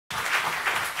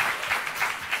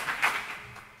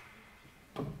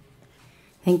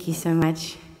Thank you so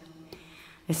much.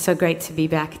 It's so great to be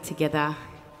back together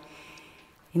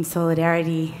in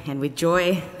solidarity and with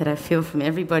joy that I feel from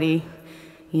everybody,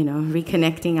 you know,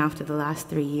 reconnecting after the last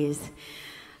 3 years.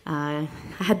 I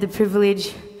had the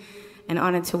privilege and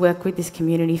honor to work with this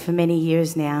community for many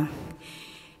years now.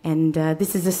 And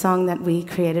this is a song that we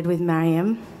created with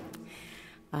Mariam,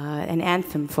 an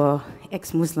anthem for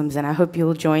ex-Muslims, and I hope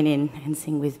you'll join in and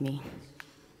sing with me.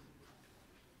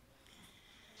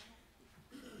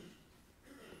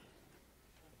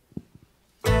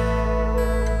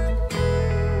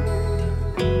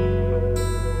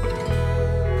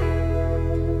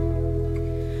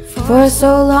 For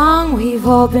so long we've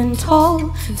all been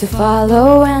told to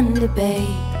follow and obey,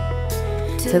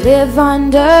 to live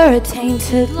under a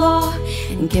tainted law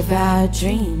and give our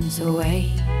dreams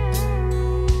away.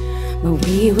 But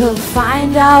we will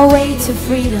find our way to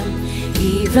freedom,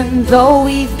 even though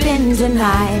we've been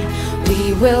denied.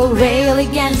 We will rail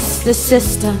against the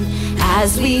system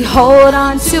as we hold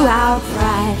on to our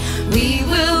pride. We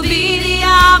will be the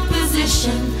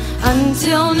opposition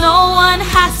until no one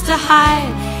has to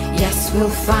hide. Yes, we'll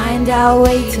find our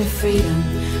way to freedom,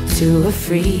 to a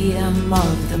freedom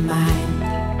of the mind.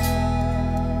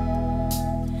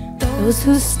 Those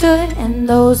who stood and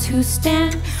those who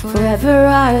stand, forever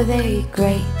are they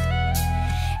great.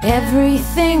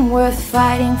 Everything worth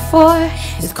fighting for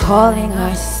is calling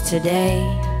us today.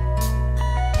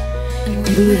 And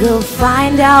we will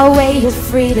find our way to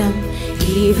freedom,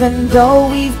 even though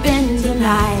we've been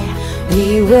denied.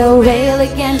 We will rail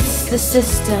against the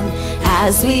system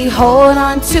as we hold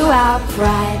on to our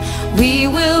pride. We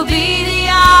will be the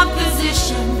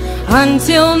opposition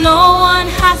until no one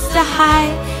has to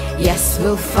hide. Yes,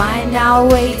 we'll find our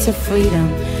way to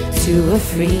freedom, to a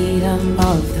freedom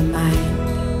of the mind.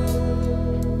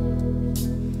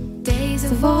 Days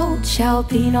of old shall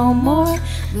be no more.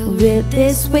 We'll rid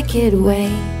this wicked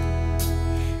way,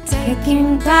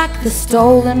 taking back the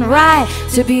stolen right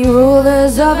to be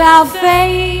rulers of our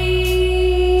fate.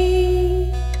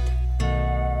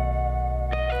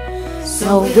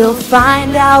 So we'll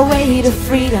find our way to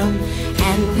freedom,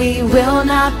 and we will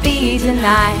not be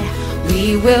denied.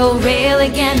 We will rail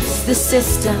against the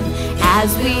system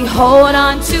as we hold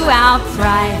on to our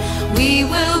pride. We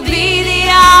will be the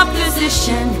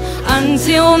opposition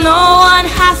until no one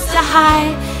has to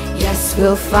hide. Yes,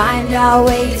 we'll find our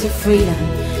way to freedom,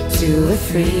 to a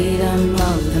freedom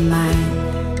of the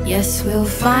mind. Yes, we'll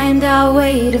find our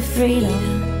way to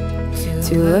freedom,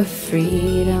 to a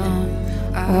freedom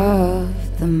of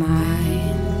the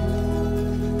mind.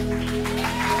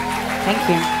 Thank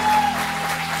you.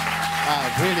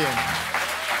 Brilliant.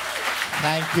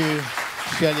 Thank you,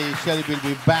 Shelley. Shelley will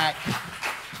be back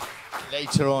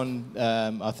later on,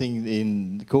 I think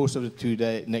in the course of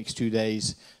the next 2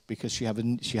 days, because she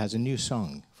has a new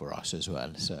song for us as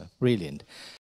well. So brilliant.